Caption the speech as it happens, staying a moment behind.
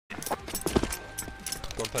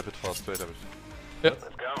Don't tap it fast, wait a bit. Yep.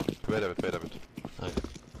 Let's go. Wait a bit, wait a bit. Okay.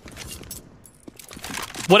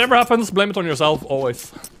 Whatever happens, blame it on yourself,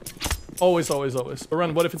 always. Always, always, always. But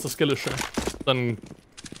Ren, what if it's a skill issue? Then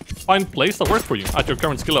find plays that work for you at your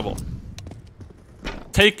current skill level.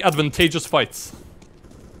 Take advantageous fights.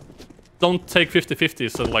 Don't take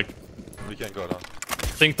 50-50s and like... We can go down.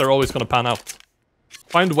 Think they're always gonna pan out.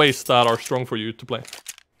 Find ways that are strong for you to play.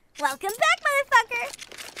 Welcome back, motherfucker!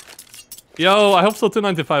 Yo, I hope so too,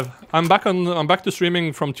 95. I'm back to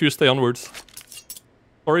streaming from Tuesday onwards.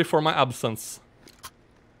 Sorry for my absence.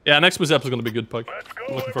 Yeah, next week's episode is gonna be good, Pug.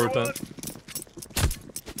 I'm looking forward to it.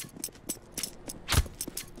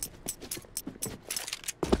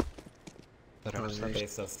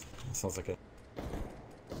 Sounds like it.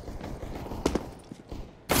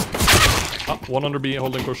 Ah, 1 under B,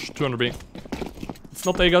 holding push, 2 under B. It's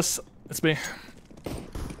not A, guys. It's B.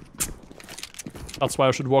 That's why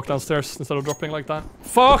I should walk downstairs instead of dropping like that.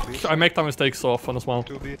 Fuck! I make that mistake so often as well.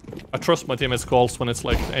 2B. I trust my teammates' calls when it's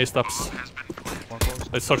like A steps.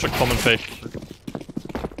 It's such a common fake.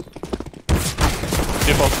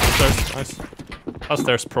 Default, upstairs, nice.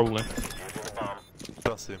 Upstairs, probably.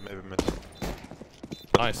 Plus C, maybe mid.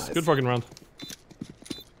 Nice, good fucking round.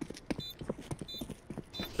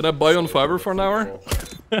 Did I buy on Fiverr for an hour?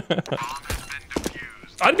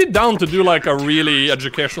 I'd be down to do like a really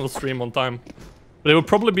educational stream on time. But it would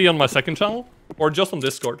probably be on my second channel, or just on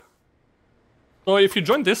Discord. So if you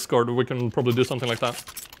join Discord, we can probably do something like that.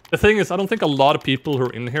 The thing is, I don't think a lot of people who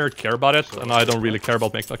are in here care about it, and I don't really care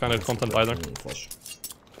about making that kind of content either.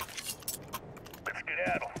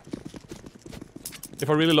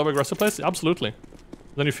 If I really love aggressive plays, absolutely.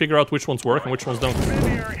 Then you figure out which ones work and which ones don't.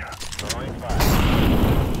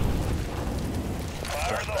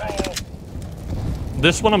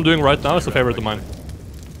 This one I'm doing right now is a favorite of mine.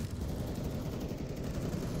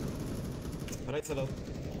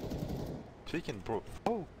 Tweaking, bro.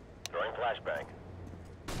 Oh! Throwing flashbang.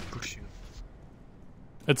 Push you.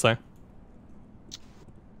 It's A.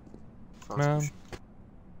 Man.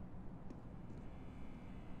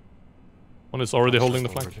 One is already holding the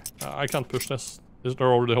flank. I can't push this. They're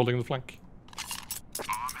already holding the flank. Bomb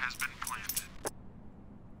has been planted.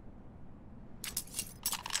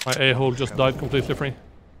 My A-hole just died completely free.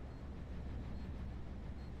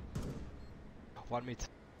 One mid.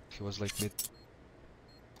 He was like mid.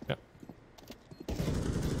 Yeah.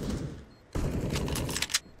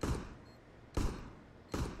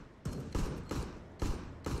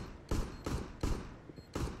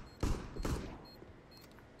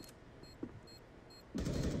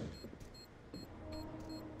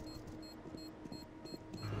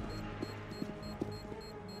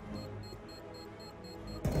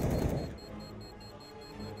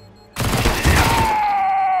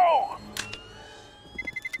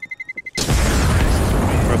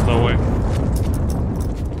 There's no way.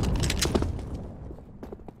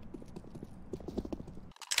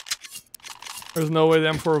 There's no way the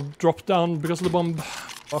M4 dropped down because of the bomb.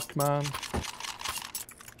 Fuck, man.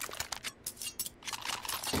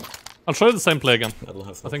 I'll show you the same play again.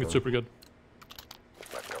 I think it's super good.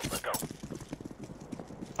 Let's go, let's go.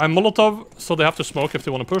 I'm Molotov, so they have to smoke if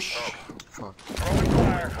they want to push. Fuck. Throwing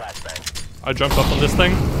fire. Flashbang. I jump up on this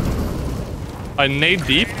thing. I nade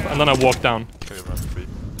deep, and then I walk down. Okay, run free.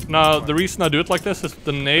 Now, the reason I do it like this is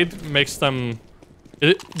the nade makes them...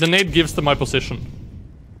 the nade gives them my position.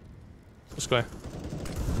 This guy.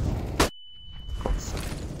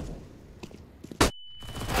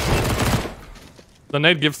 The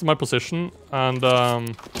nade gives them my position, and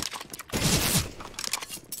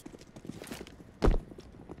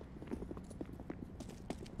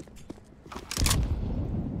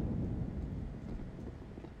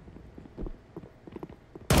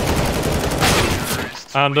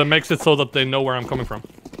makes it so that they know where I'm coming from.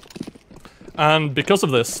 And because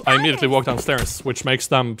of this, I immediately walk downstairs, which makes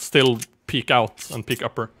them still peek out and peek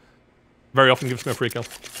upper. Very often gives me a free kill.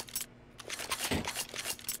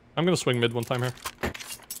 I'm gonna swing mid one time here.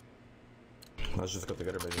 Let's just go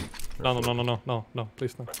together, baby. No, no, no, no, no, no, no,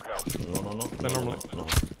 please no. No, no, no. Play normally. No.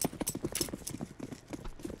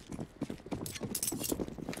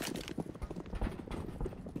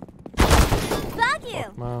 Fuck you!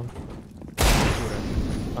 Fuck, man.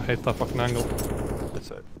 I hate that fucking angle. Let's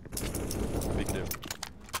say. Big deal.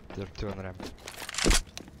 They're 2 on ramp.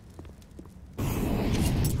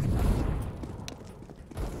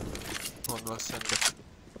 One was center.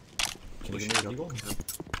 Can you give me an eagle?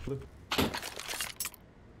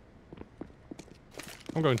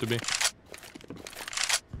 I'm going to be.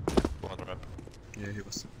 One ramp. Yeah, he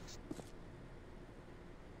was.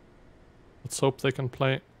 Let's hope they can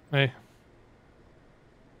play A.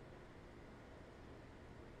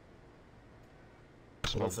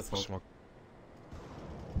 Smoke, Smoke. smoke.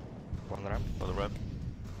 One ramp. On the ramp.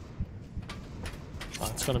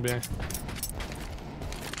 It's gonna be.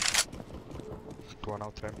 One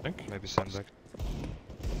out ramp. Think. Maybe sandbag.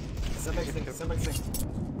 Sandbag thing.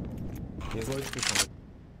 He's low HP sandbag.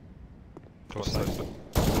 Close side.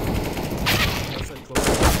 Outside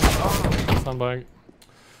close. Stand by.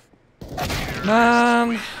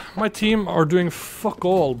 Man, my team are doing fuck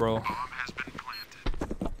all, bro.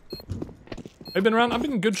 I've been around. I've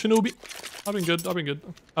been good, Shinobi. I've been good.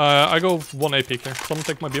 I go 1 AP here. Someone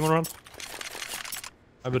take my beam around.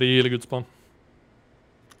 I have a really good spawn.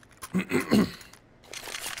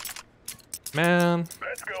 Man,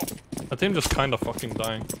 my team just kind of fucking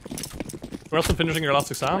dying. Congrats on finishing your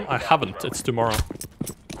last exam. I haven't. It's tomorrow.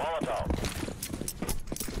 Molotov.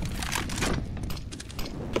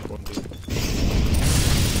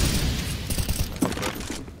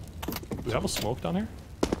 Do we have a smoke down here?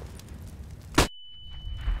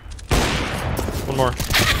 One more.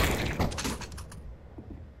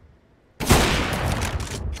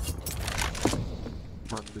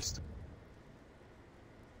 One beast.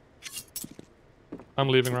 I'm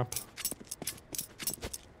leaving ramp.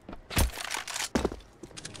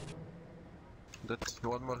 Dead.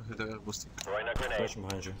 One more. They're boosting. Throwing a grenade. Flashing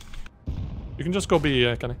behind you. You can just go B,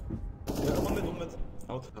 Kenny. Yeah, one mid.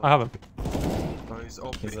 Out. I have him. Oh, he's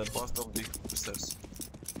OP. He's dead. Last OP. Stairs.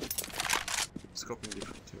 Scoping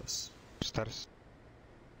different to us. Stairs.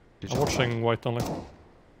 I'm watching white only.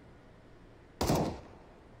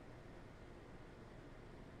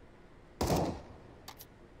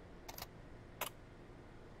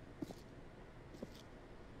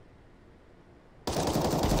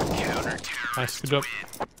 Nice, good job.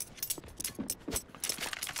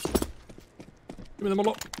 Give me the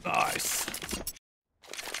molo. Nice.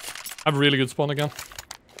 I have really good spawn again.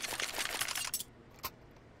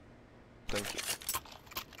 Thank you.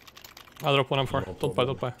 I drop when I'm far. No Don't buy,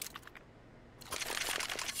 don't buy.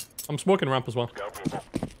 I'm smoking ramp as well. Go people.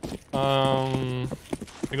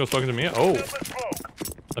 He goes talking to me. Oh.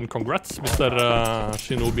 Then congrats, Mr.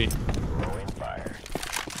 Shinobi. Throwing fire.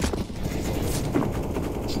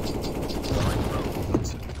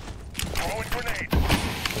 Throwing grenade.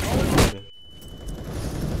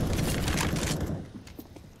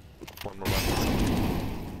 One more ramp.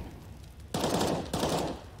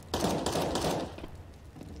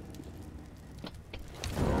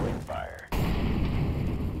 Throwing fire.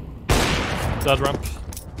 Dead ramp.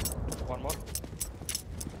 One more.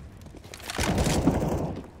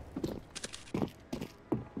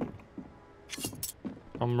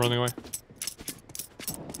 I'm running away.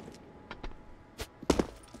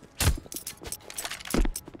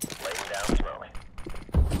 Laying down smoke.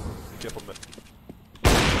 Be careful, mid.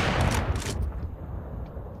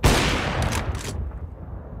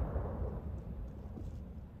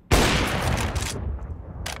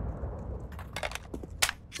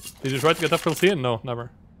 Did you try to get FLC in? No,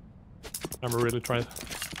 never. Never really tried.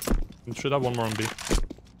 We should have one more on B.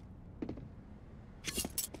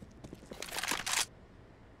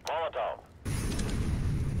 Molotov.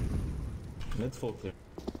 Mid full clear.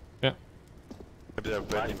 Yeah, Maybe they're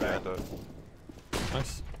waiting behind us.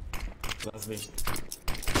 nice. Last B.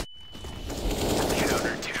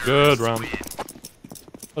 Good round.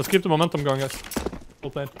 Let's keep the momentum going, guys.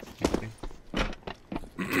 Well played.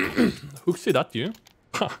 Hooksy, that you?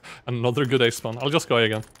 Another good ace spawn. I'll just go A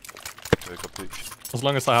again. Take a peek. As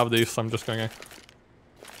long as I have these, I'm just going A.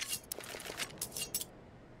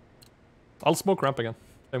 I'll smoke ramp again.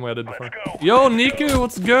 Same way I did before. Yo, Niku,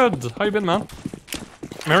 what's good? How you been, man?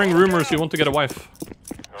 I'm hearing rumors you want to get a wife.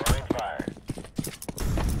 Throwing fire.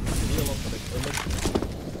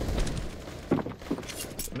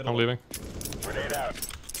 I'm leaving. Grenade out.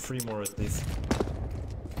 3 more at least.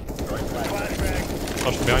 Throwing flashbang.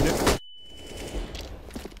 Flash behind you.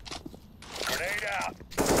 Grenade out.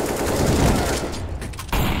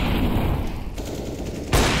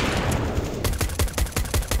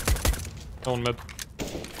 No one mid.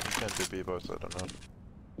 Can't be B boys, I don't know.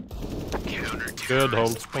 Good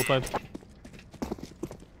hold. Well played.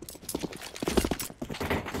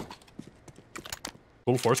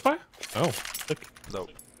 Full force buy? Oh, sick. No.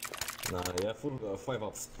 Nah, yeah, full 5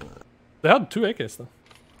 ups. They had 2 AKs though.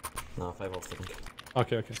 Nah, 5 ups I think.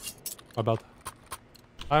 Okay, okay. My bad.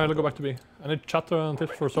 I'll go back to B. Any chatter and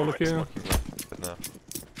tips for solo queue? But no.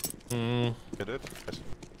 Hmm. Get it? Yes.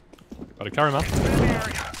 Gotta carry, man.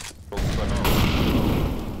 Roll back.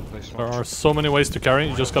 Play There smoke. are so many ways to carry.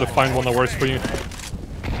 You just gotta find one that works for you.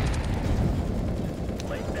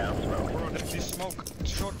 Laying down smoke. Bro, there's this smoke.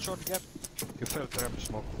 Short gap. You felt ramp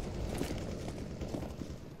smoke.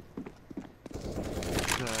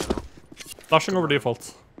 Yeah, I know. Flashing over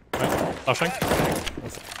default. Okay. Flashing.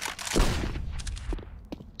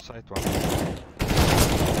 Side one.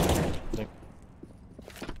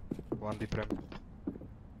 One deep ramp.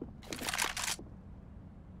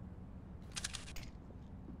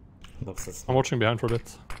 Upstairs. I'm watching behind for a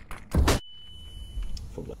bit.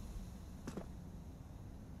 Full black.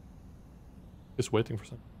 He's waiting for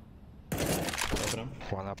some. Up ramp.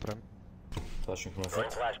 One up ramp. Flashing from my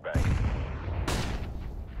Throwing side. flashbang.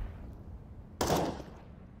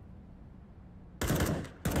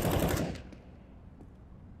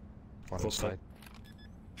 One Full inside.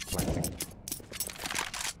 Planting.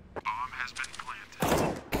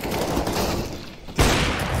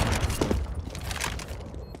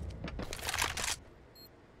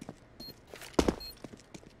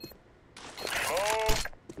 Smoke.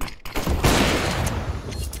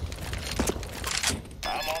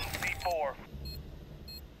 I'm on C4.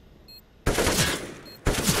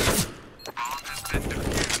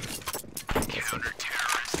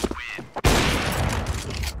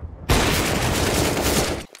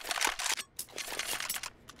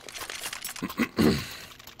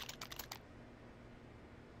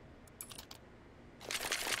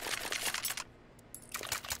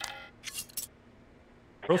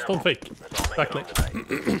 Bros, don't fake. Exactly.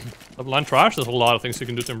 Line trash, there's a lot of things you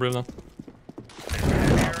can do to improve that.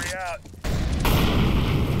 Carry out.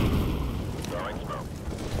 Throwing smoke.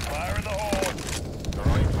 Fire in the hole.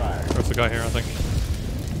 Throwing fire. There's a guy here, I think.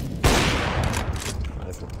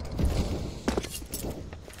 Nice one.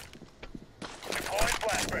 Deploying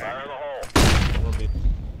flashbang. Fire in the hole. Will be.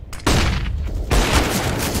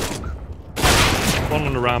 One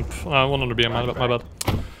on the ramp, one on the BM, my bad.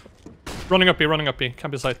 Running up B, can't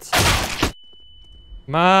be sight.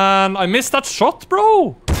 Man, I missed that shot,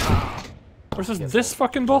 bro! Versus this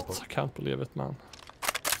fucking bot? I can't believe it, man.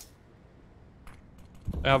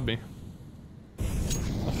 They have me.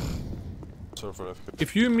 So for FK.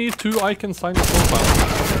 If you me too, I can sign your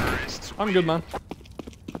profile. I'm good, man.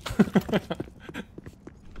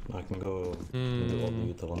 I can go do all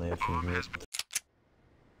the util on A if you need.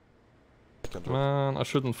 Man, I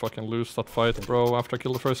shouldn't fucking lose that fight, bro, after I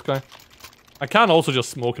kill the first guy. I can also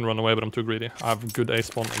just smoke and run away, but I'm too greedy. I have good A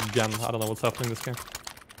spawn again. I don't know what's happening this game.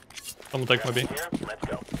 Someone take my B. Here, let's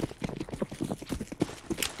go.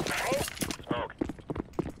 Smoke.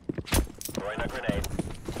 Throwing a grenade.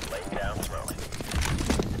 Laying down smoke.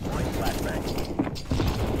 Throwing flashbang.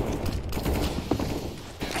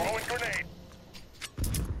 Throwing grenade.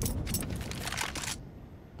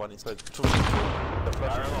 One inside. Two.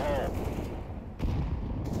 Fire in the hole.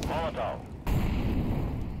 Molotov.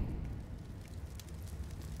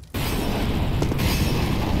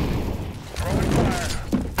 Throwing fire.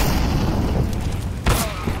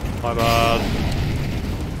 My bad.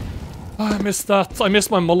 I missed that. I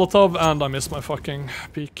missed my Molotov and I missed my fucking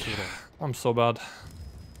peek. I'm so bad.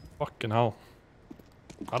 Fucking hell.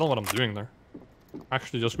 I don't know what I'm doing there.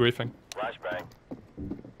 Actually just griefing. Flashbang.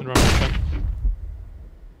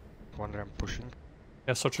 One ramp pushing.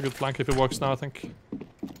 Yeah, such a good flank if it works now, I think.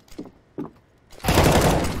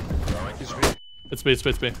 Throwing He's smoke. It's B, it's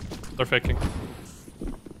B, it's B. They're faking.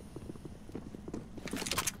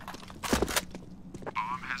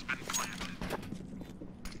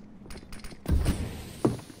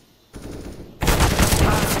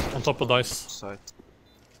 On top of dice. Side.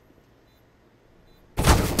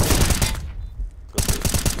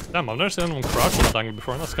 Damn, I've never seen anyone crouch on that angle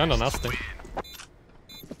before. That's kinda nasty.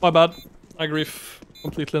 My bad. I grief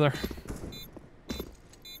completely there.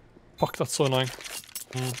 Fuck, that's so annoying.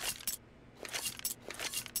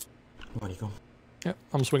 Where do you go? Yeah,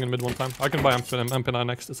 I'm swinging mid one time. I can buy MP9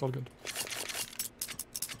 next, it's all good.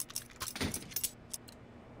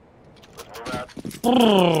 Let's move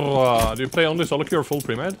out. Do you play only solo queue or full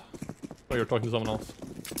pre-made? Or you're talking to someone else?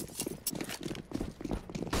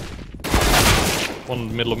 One in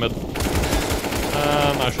the middle of mid.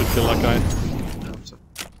 And I should kill that guy.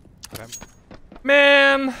 Ramp.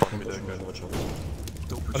 Man! Watch out.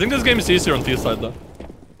 I think this game is easier on T side though.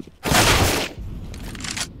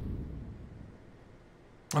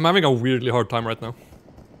 I'm having a weirdly hard time right now.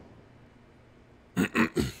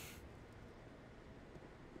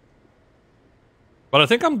 But I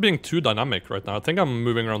think I'm being too dynamic right now. I think I'm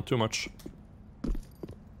moving around too much.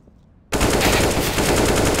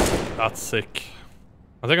 That's sick.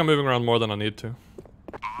 I think I'm moving around more than I need to.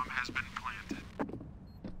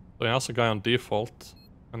 So he has a guy on default.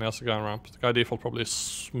 And he has a guy on ramp. The guy default probably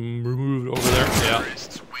is moved over there. Yeah.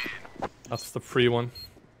 That's the free one.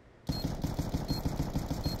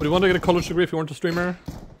 Would you want to get a college degree if you weren't a streamer?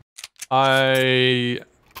 I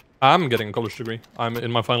am getting a college degree. I'm in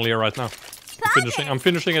my final year right now. I'm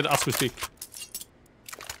finishing it as we speak.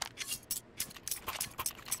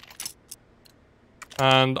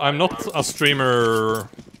 And I'm not a streamer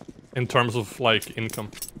in terms of like income.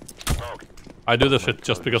 I do this shit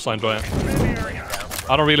just because I enjoy it.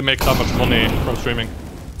 I don't really make that much money from streaming.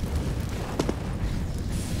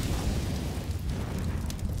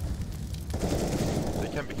 They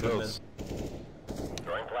can be close.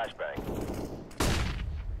 Throwing flashbang.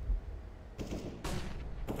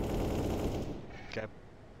 Cap.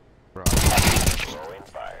 Throwing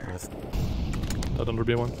fire. Nice. That under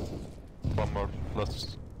B1. One more.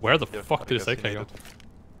 Let's. Where the Yeah, fuck I did his guess AK he go? needed.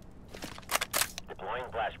 Deploying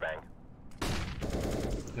flashbang.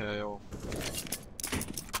 Yeah, yo.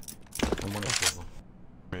 I'm on it.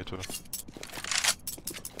 Me too.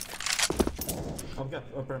 Oh, gap.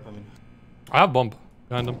 Oh, perp, I mean. I have bomb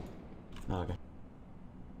behind him. Ah, okay.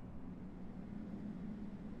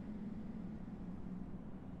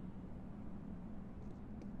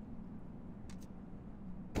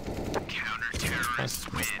 Nice.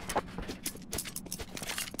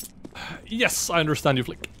 Yes, I understand you,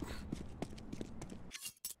 Flick.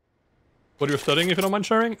 What are you studying, if you don't mind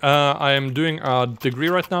sharing? I am doing a degree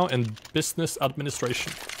right now in business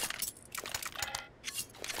administration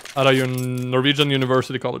at a Norwegian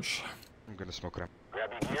university college. I'm gonna smoke ramp.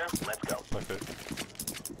 Grabbing here. Let's go. Okay.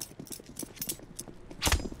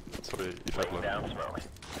 Sorry if I Laying blow. down smoke.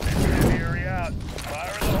 Enemy area out.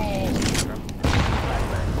 Fire in the hole.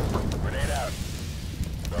 Flashbang. Grenade out.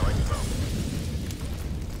 Throwing smoke.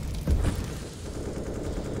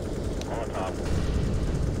 Molotov.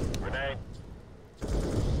 Grenade.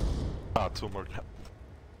 Ah, two more.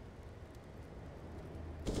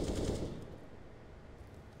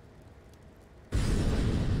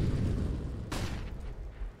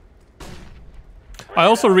 I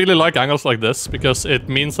also really like angles like this because it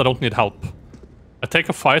means I don't need help. I take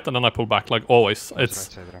a fight and then I pull back, like always. Right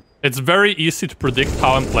It's side ramp. it's very easy to predict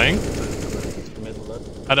how I'm playing Middle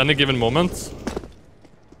left. at any given moment.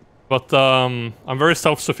 But I'm very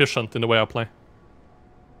self-sufficient in the way I play.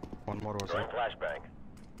 One more was Throwing up. flashbang.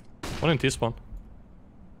 One in T-spawn.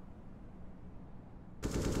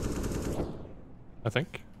 I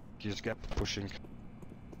think. He's gap pushing.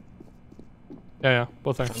 Yeah,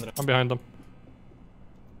 both things. I'm behind them.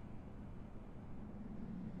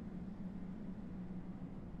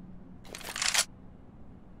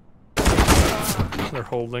 They're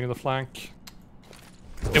holding the flank.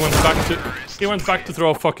 He went back to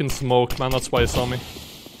throw a fucking smoke, man. That's why he saw me.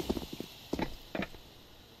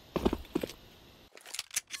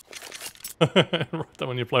 Right then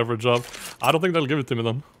when you apply for a job. I don't think they'll give it to me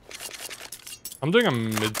then. I'm doing a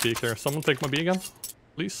mid peek here. Someone take my B again,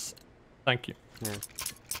 please. Thank you. Yeah.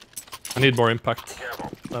 I need more impact Careful.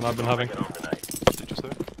 than I've been having. Get off the night. What did you say?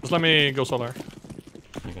 Just let me go solar.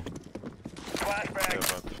 Okay. Flashbang. Yeah,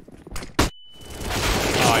 man.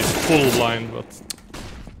 Ah, he's full blind, but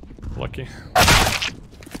lucky.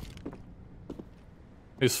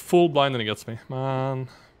 He's full blind and he gets me, man.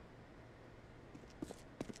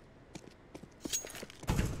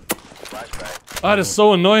 Flashbang. That is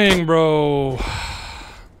so annoying, bro.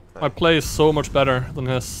 My play is so much better than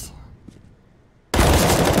his.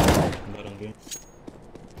 Not on game.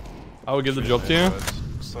 I will give the job to you.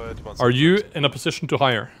 Side, one Are side, you right. in a position to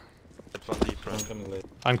hire? One deep I'm ramp. coming late.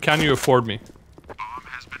 And can you afford me?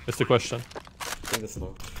 Is the question. Take the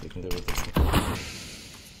smoke. You can do it.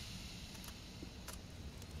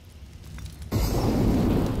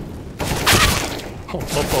 On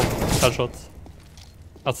top of headshots.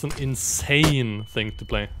 That's an insane thing to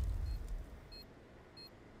play.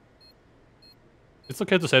 It's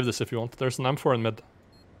okay to save this if you want. There's an M4 in mid.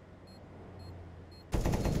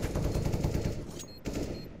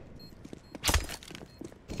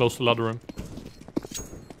 Close to ladder room.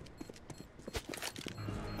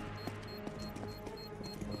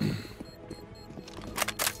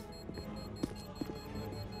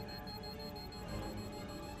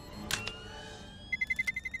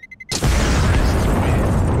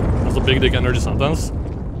 That's a big dick energy sentence.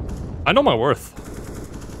 I know my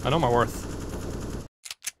worth. I know my worth.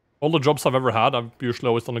 All the jobs I've ever had, I've usually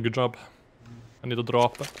always done a good job. I need to dra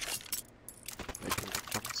up det.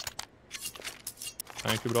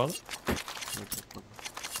 Thank you, brother. Let's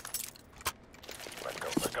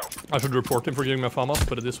go. I should report him for giving me a FAMAS,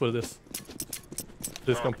 but it is what it is.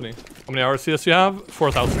 This company. How many RCS you have?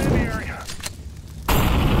 4,000. Area.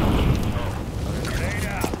 Grenade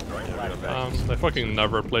out. Throwing flashbang. They fucking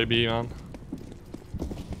never play B, man.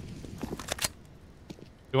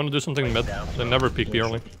 You wanna do something mid? They never peek B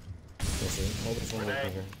early. Yes, sir. Hold this one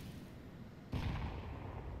open here.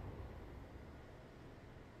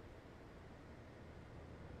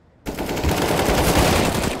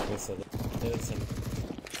 Yes, sir. Yeah, it's him.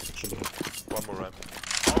 Should be him. One more ramp.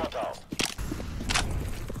 Molotov.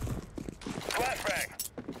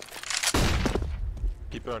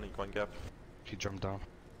 burning, one gap. He jumped down.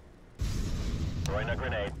 Throwing a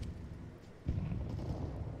grenade.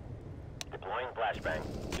 Deploying flashbang.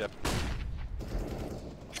 Gap.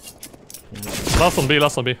 Last on B,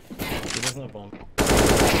 last on B. He doesn't have bomb.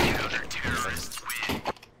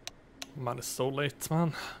 Man, it's so late,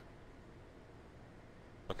 man.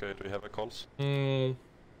 Okay, do we have a calls? Hmm.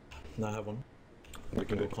 No, I have one. We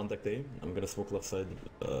can go contact A. I'm gonna smoke left side,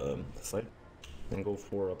 side. Then go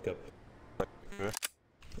 4 up cap. Okay.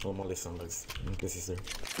 Oh, Molly sandbags, in case he's there.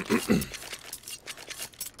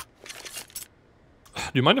 Do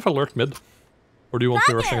you mind if I lurk mid? Or do you want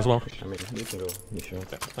me rushing as well? I mean, you can go if you want.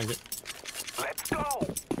 Yeah, thank you. Let's go.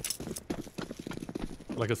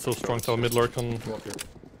 Like it's so strong to have mid lurk on Walk here.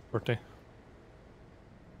 30.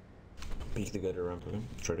 Peek together ramp, okay?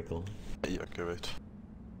 Try to kill him. Yeah, okay, wait.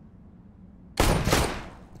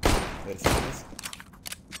 Wait, see this?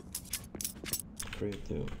 3,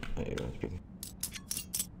 2, I'm speaking.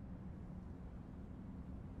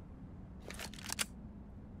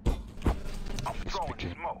 I'm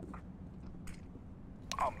throwing smoke.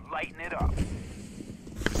 I'm lighting it up.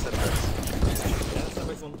 Yeah,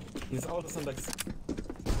 sandbags one. He's out of sandbags.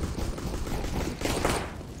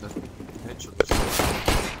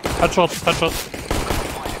 Headshot, headshot.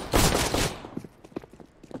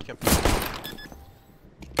 Camp.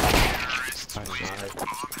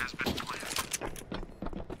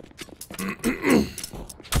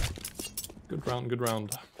 Good round, good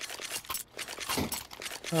round.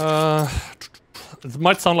 It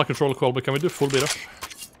might sound like a troll call, but can we do full B rush?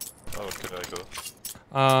 Oh, okay, I go.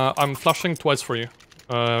 I'm flashing twice for you.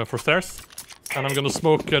 For stairs. And I'm gonna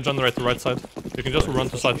smoke generator right side. You can just run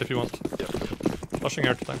to site if you want. Yep. Flashing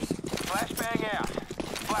air 2 times. Flashbang out.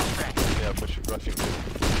 Flashbang. Yeah, push, rushing.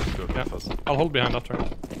 Go Yeah. fast. I'll hold behind that turn.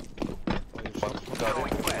 One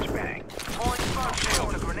Throwing flashbang. Deploying smoke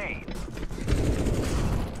shield and a grenade.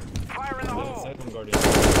 Fire in the Left hole. side, one guardian.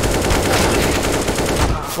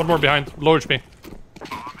 One more behind. Low HP.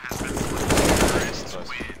 Nice.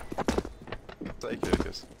 It's AK, I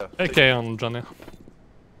guess. Yeah, AK on Johnny.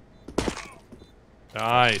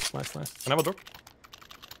 Nice, nice, nice. Can I have a drop?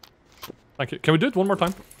 Thank you. Can we do it one more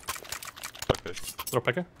time? Okay. Drop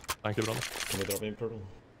AK? Thank you, brother. Can we drop in purple?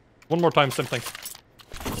 One more time, same thing.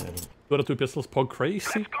 Yeah. Do the 2 pistols. Pog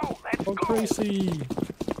crazy. Go. Let's Pog go. crazy.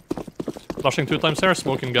 Flashing 2 times here,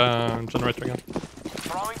 smoking generator again.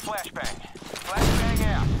 Throwing flashbang. Flashbang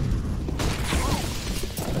out.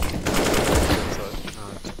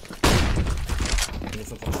 I need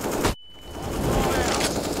some flash.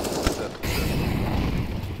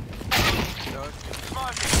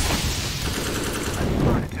 Smudging. Let's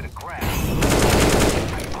burn it to the ground.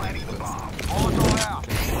 I'm planting the bomb. Molotov out.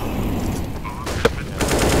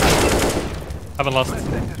 Haven't lost. Let's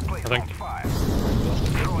set this place I think. on fire.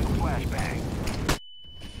 Throwing flashbang.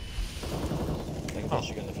 I can flash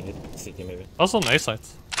again if you need CT maybe. Also on A site.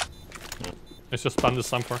 Yeah. It's just spam this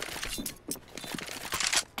time for.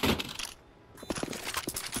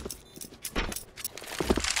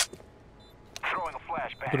 Throwing a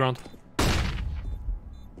flashbang. Good round.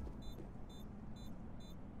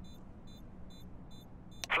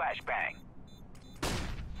 Flashbang.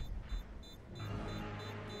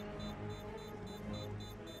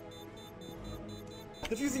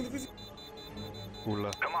 Defusing.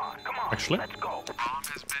 Oula. Come on. Actually? Let's go.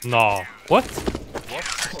 No. What? What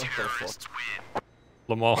the fuck?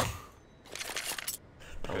 Lamar.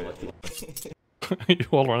 Unlucky. You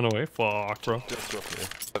all ran away? Fuck, bro. Just drop me.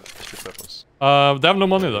 Have HP weapons. They have no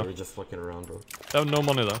money We're though. just fucking around, bro. They have no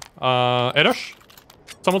money though. A-rush?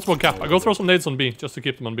 Someone smoke cap. I go throw some nades on B, just to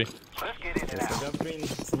keep them on B. Let's get in and Yes, out. I have green.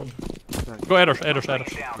 Someone. Go A-rush, A-rush, Laying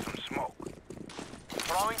A-rush. down some smoke.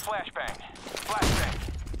 Throwing flashbang. Flashbang.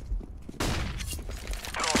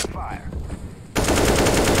 Throwing fire.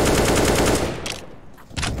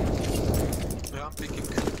 Yeah, I'm picking.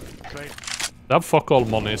 Crane. They have fuck all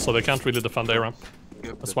money, so they can't really defend A-ramp.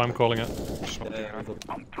 That's why I'm calling it.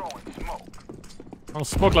 I'm throwing smoke. Oh,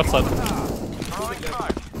 smoke left side. Throwing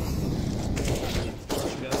smoke.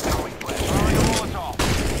 Throwing flash. Throwing a Molotov.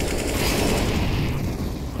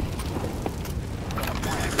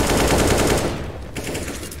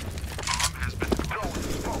 Throwing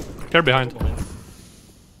smoke. Care behind.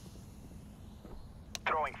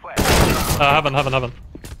 Throwing flash. Heaven.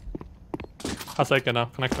 Has AK now,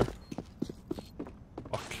 connector.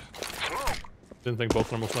 Fuck. Smoke. Didn't think both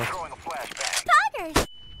of them was left. Throwing a flashbang. Poggers!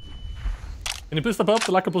 Can you please step up?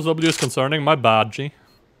 The lack of plus W is concerning. My bad, G.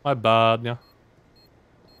 My bad, yeah.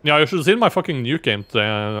 Yeah, you should have seen my fucking nuke game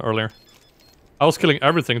earlier. I was killing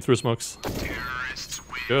everything through smokes.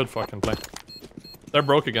 Good fucking play. They're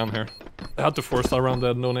broke again here. They had to force that round, they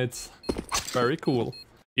had no nades. Very cool.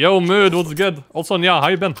 Yo, Mood, what's good? Also, yeah, how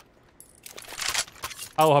you been?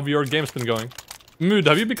 How have your games been going? Mood,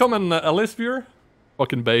 have you become an Ellis viewer?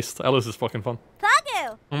 Fucking based. Ellis is fucking fun. Fuck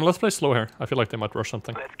you! Let's play slow here. I feel like they might rush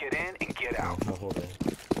something. Let's get in and get out. I'll hold it.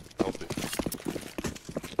 I'll be.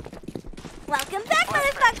 Welcome back,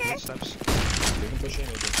 motherfucker! Steps. You can push in,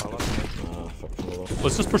 maybe. Fuck, from below.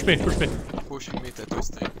 Let's just push me, push me. Pushing me to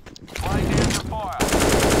twisting. Flying down for fire.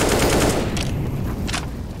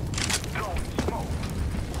 Throwing smoke.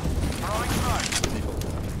 Throwing smoke.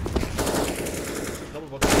 Double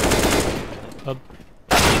box.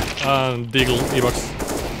 Deagle, E-box.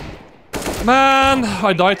 Man,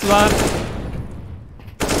 I died to that.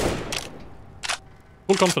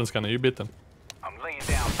 Full confidence, Kenny, you beat them. I'm laying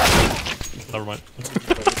down. Never mind.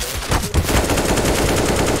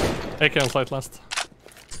 AK on site last.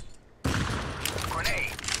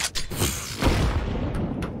 Grenade.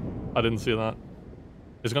 I didn't see that.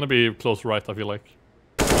 It's gonna be close right, I feel like.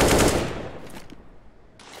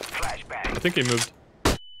 Flashbang. I think he moved.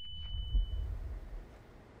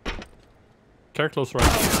 Care close right.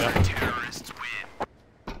 Yeah. Terrorists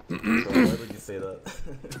win. So why would you say that?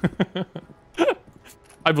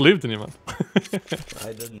 I believed in you, man.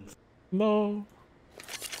 I didn't. No.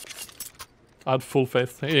 I had full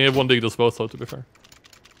faith. He one digged us both, though, to be fair.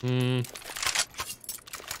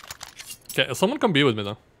 Okay, someone can be with me,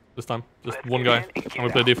 though. This time. Just one guy. And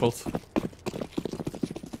we play defaults.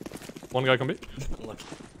 One guy can be. Unlucky.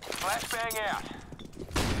 Flashbang out.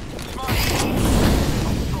 Smoke.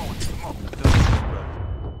 I'm throwing smoke.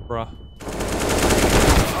 Bruh.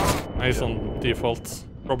 He's on default.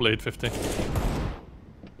 Probably hit 50.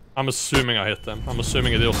 I'm assuming I hit them. I'm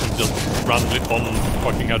assuming it wasn't just randomly on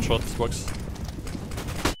fucking headshots box.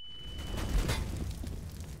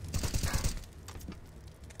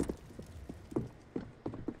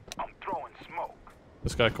 I'm throwing smoke.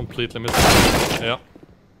 This guy completely missed. Yeah.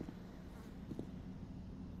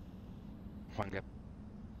 One gap.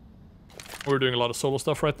 We're doing a lot of solo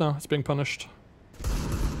stuff right now. It's being punished.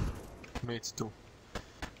 Mates too.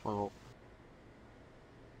 Oh,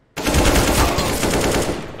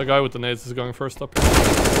 The guy with the nades is going first up.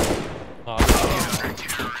 Ah,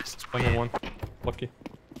 only one. Lucky.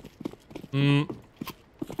 I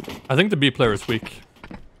think the B player is weak.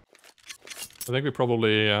 I think we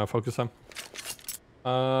probably focus him.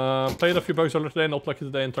 Played a few bugs earlier today, not lucky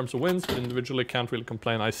today in terms of wins, but individually can't really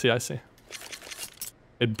complain. I see.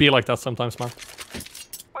 It'd be like that sometimes, man.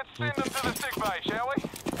 Let's send them to the sick bay, shall we?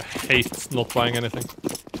 I hate not buying anything.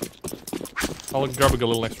 I'll grab a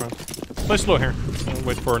little next round. Play slow here. I'll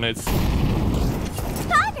wait for nades.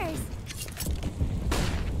 Poggers!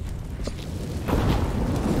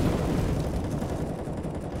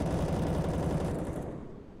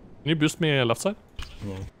 Can you boost me left side?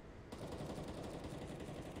 Yeah.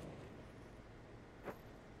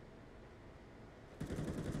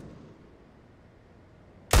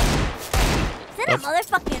 Is that a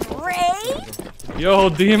motherfucking raid? Yo,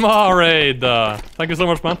 Dima raid! Thank you so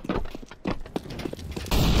much, man.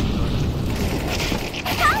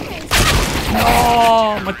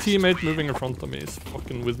 Oh, my teammate moving in front of me is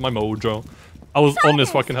fucking with my mojo. I was on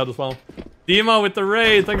his fucking head as well. Dima with the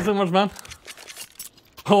raid, thank you so much, man.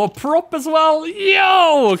 Oh, prop as well.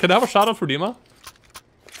 Yo! Can I have a shout out for Dima?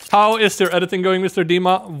 How is your editing going, Mr.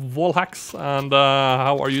 Dima? Wall hacks. And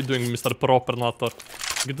how are you doing, Mr. Propernator?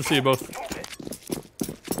 Good to see you both.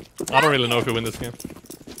 I don't really know if you win this game.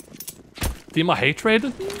 Dima hate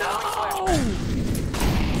raided? No!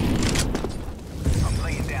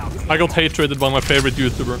 I got hate traded by my favorite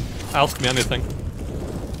YouTuber. Ask me anything.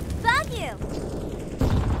 Fuck you!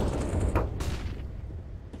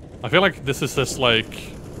 I feel like this is his,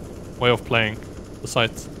 like, way of playing the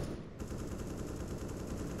site.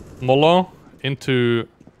 Molo into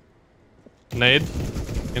nade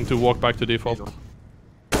into walk back to default.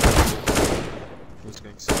 who's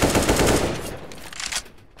going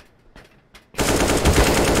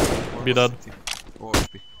Be dead. Oh,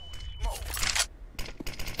 HP.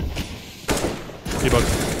 Debug.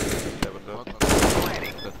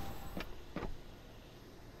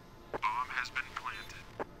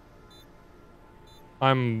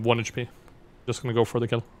 I'm 1 HP. Just gonna go for the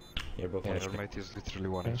kill. You're both Yeah, on your HP. mate is literally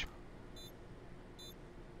 1 Yeah. HP.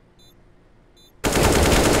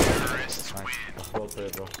 Well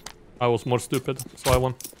played, bro. I was more stupid, so I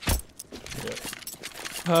won. Yeah.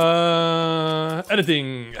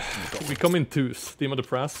 Editing. We come in twos. Dima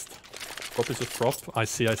depressed. Prop is just prop. I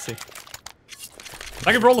see.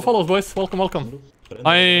 Thank you for all the follows, boys. Welcome.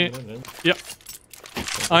 Yeah.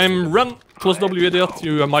 I'm Ren, close W idiot.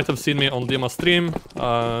 You might have seen me on Dima stream.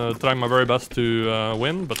 Trying my very best to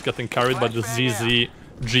win, but getting carried by the ZZ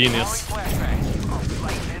genius. Flashbang.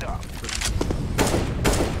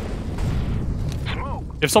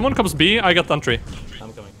 If someone comes B, I get entry.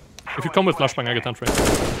 I'm coming. If you come with flashbang, I get entry.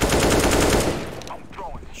 I'm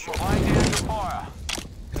throwing smoke. Line down your fire.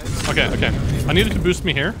 Okay, okay. I need you to boost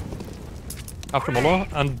me here. After Molo,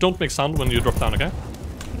 and don't make sound when you drop down, okay?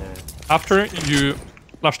 Yeah. After you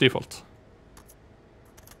flash default.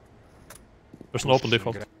 There's an open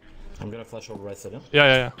default. I'm gonna flash over right side, yeah? Yeah,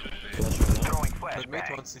 yeah, yeah. Flash right now. Throwing Head mid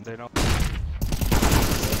flashbang. once. They know.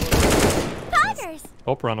 Poggers!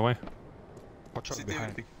 Oh, ran away. Watch out CT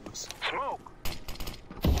behind. big close. Smoke.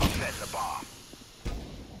 Set the bomb.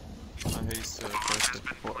 He's first.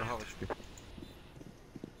 Or how HP?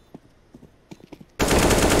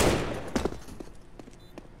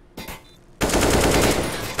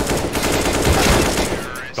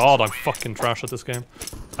 God, I'm fucking trash at this game.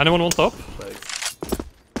 Anyone want up?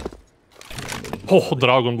 Oh,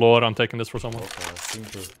 Dragon Lore, I'm taking this for someone. Okay,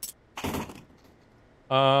 simple.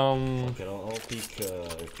 Okay, Okay, I'll peek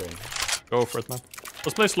Ukraine. go for it, man.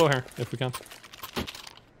 Let's play slow here, if we can.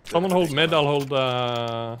 Someone hold mid, I'll hold,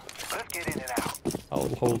 Let's get in and out. I'll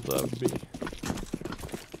hold, B.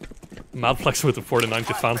 Mad flex with the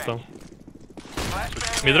 4090 Phantom.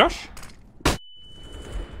 Flashbang. Mid rush?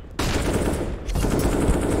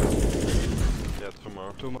 Yeah, 2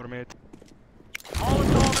 more. 2 more mid.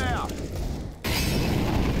 Molotov out.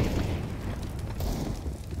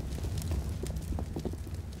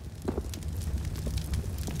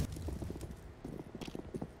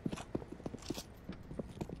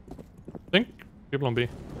 Think? People on B.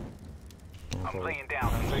 I'm laying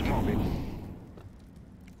down some smoke.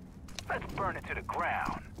 Let's burn it to the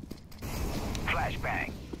ground.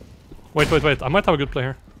 Flashbang. Wait, wait, wait. I might have a good play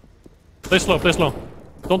here. Play slow, play slow.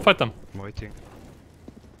 Don't fight them. I'm waiting.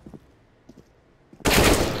 Do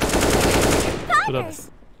that. Poggers!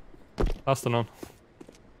 That's the none.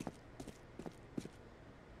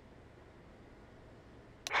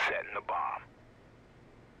 Setting the bomb.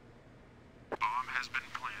 Bomb has been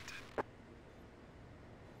planted.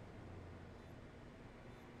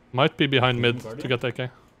 Might be behind mid Guardian? to get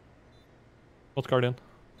AK. Not Guardian.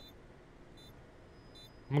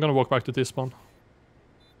 I'm gonna walk back to T-spawn.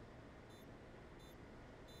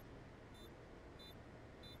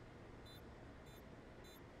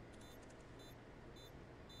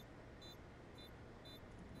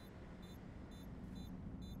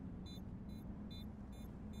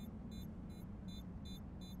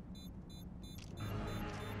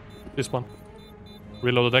 T-spawn.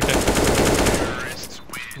 Reload the AK.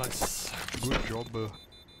 Nice. Good job.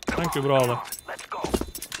 Thank you, brother. Let's go.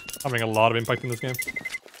 Having a lot of impact in this game.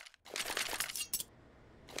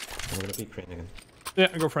 I'm gonna peek Ukraine again.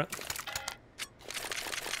 Yeah, go for it.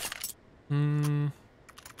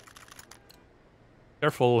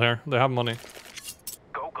 Careful here, they have money.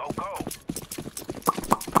 Go, go, go.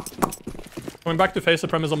 Going back to face the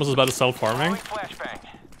premise almost as bad as self-farming. Throwing flashbang.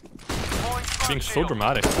 Deploying smoke Being so shield.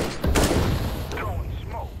 dramatic. Throwing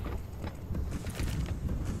smoke.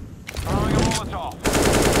 Throwing a Molotov.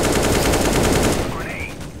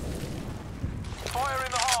 Grenade. Fire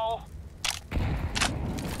in the hole.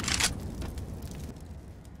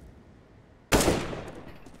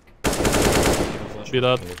 Flash Be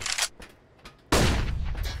that.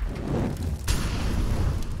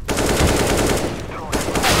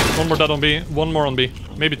 One more dead on B, one more on B,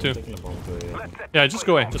 maybe 2. Taking a bomb to Let's set Yeah, just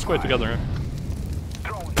go away together here.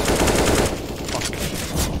 throwing.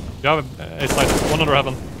 You have a side, one under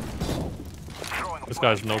heaven. Throwing This guy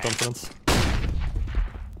has no confidence.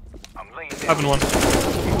 I'm laying down. Heaven one.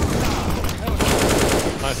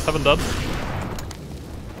 Nice, heaven dead.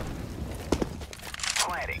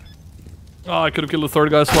 Planting. Oh, I could have killed the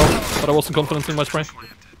third guy as well, but I wasn't confident in my spray.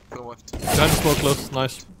 Go left. Behind the smoke close,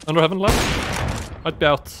 nice. Under heaven left. Might be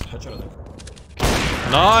out. headshot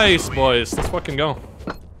attack. Nice, boys. Let's fucking go.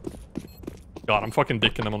 God, I'm fucking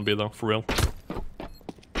dicking them on B though, for real.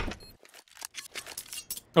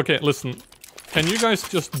 Okay, listen. Can you guys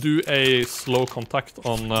just do a slow contact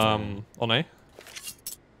on A?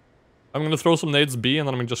 I'm gonna throw some nades B and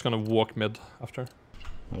then I'm just gonna walk mid after.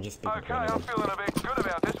 I'm just peeking Okay, Ukraine I'm again. feeling a bit good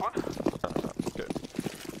about this one. Okay.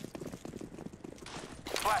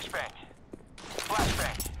 Flashbang.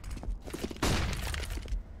 Flashbang.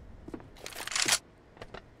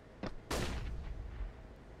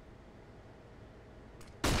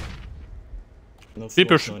 No B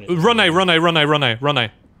push. smoke, no anything. Run A.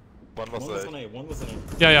 One was One was a on A, one was on A.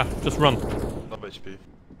 Yeah, yeah, just run. double HP.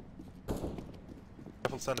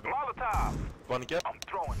 Careful, sand. Molotov. One gap. I'm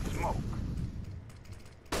throwing smoke.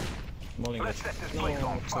 Mulling Let's it. set this place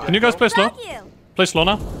on fire. Can you guys play slow? Fuck you! Play slow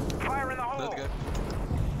now. Fire in the hole. Dead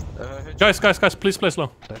guy. Guys, please play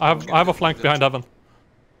slow. I have a flank behind heaven.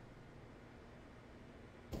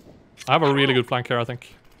 I have a really good flank here, I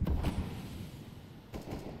think.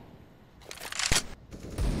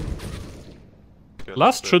 Good,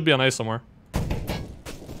 Last that's should be an A somewhere.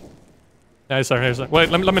 Yeah, he's there, he's there. Wait,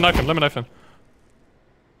 let me knife him, let me knife him.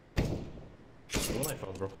 One I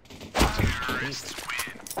found, bro.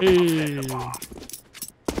 Hey.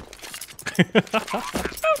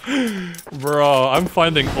 Bro, I'm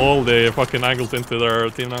finding all the fucking angles into their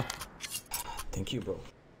team now. Thank you, bro.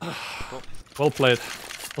 Well played.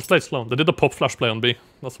 Let's play it slow. They did a pop flash play on B.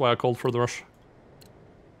 That's why I called for the rush.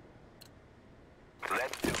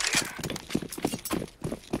 Let's do this.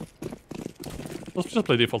 Let's just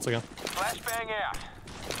play defaults again. Flashbang out.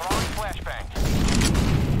 Throwing flashbang.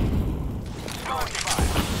 Smoking fire.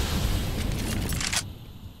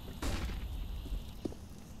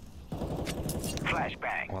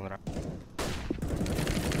 Flashbang. One ramp.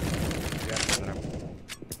 Yeah, one ramp.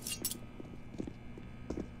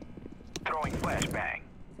 Throwing flashbang.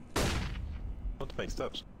 Don't make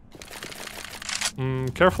steps.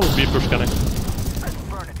 Careful B push scanning. Let's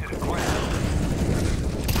burn it to the ground.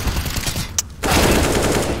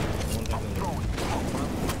 One down. Throwing smoke.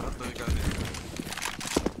 Under you got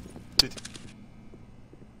it.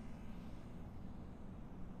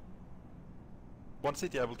 One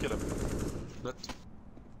city, I will kill him. That.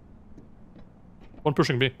 One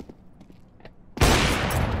pushing B.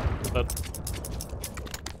 Dead.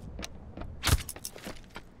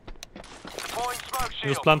 Deploying smoke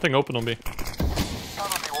He's shield. planting open on B.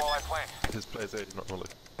 Cover me while I plant. His plays 80, not really.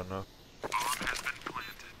 I don't know.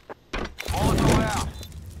 Molotov out.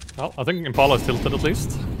 Well, I think Impala is tilted at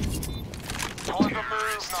least. Pulling the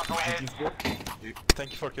move, knucklehead.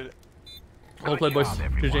 Thank you for killing. Well played, boys. job,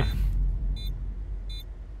 everyone. GG.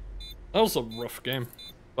 That was a rough game.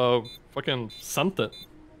 Fucking sent it.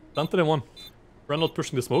 Sent it in one. We're not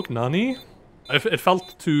pushing the smoke. Nani? It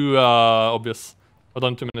felt too obvious. I've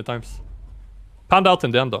done too many times. Panned out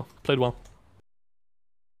in the end though. Played well.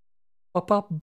 Up, up.